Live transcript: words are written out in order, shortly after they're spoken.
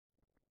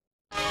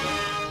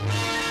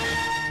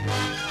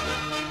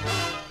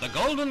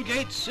Golden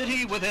Gate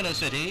City within a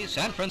city,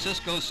 San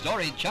Francisco's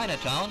storied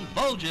Chinatown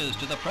bulges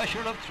to the pressure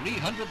of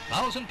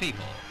 300,000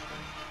 people.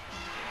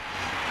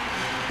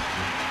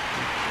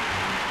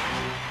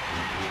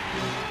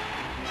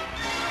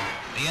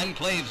 The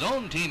enclave's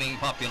own teeming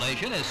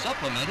population is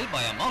supplemented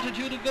by a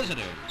multitude of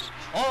visitors,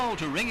 all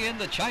to ring in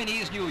the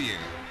Chinese New Year.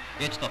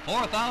 It's the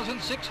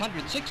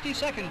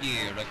 4,662nd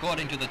year,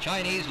 according to the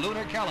Chinese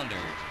lunar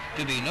calendar,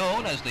 to be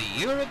known as the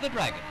Year of the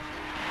Dragon.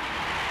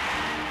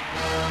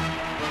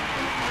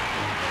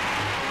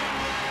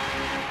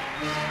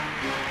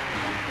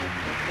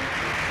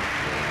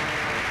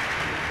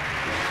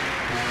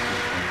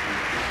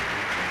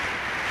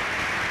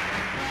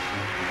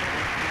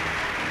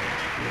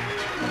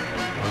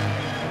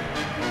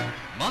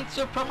 Months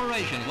of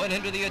preparation went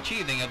into the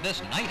achieving of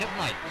this night of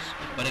nights,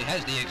 but it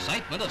has the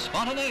excitement of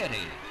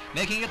spontaneity,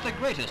 making it the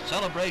greatest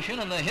celebration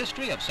in the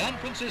history of San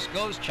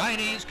Francisco's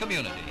Chinese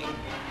community.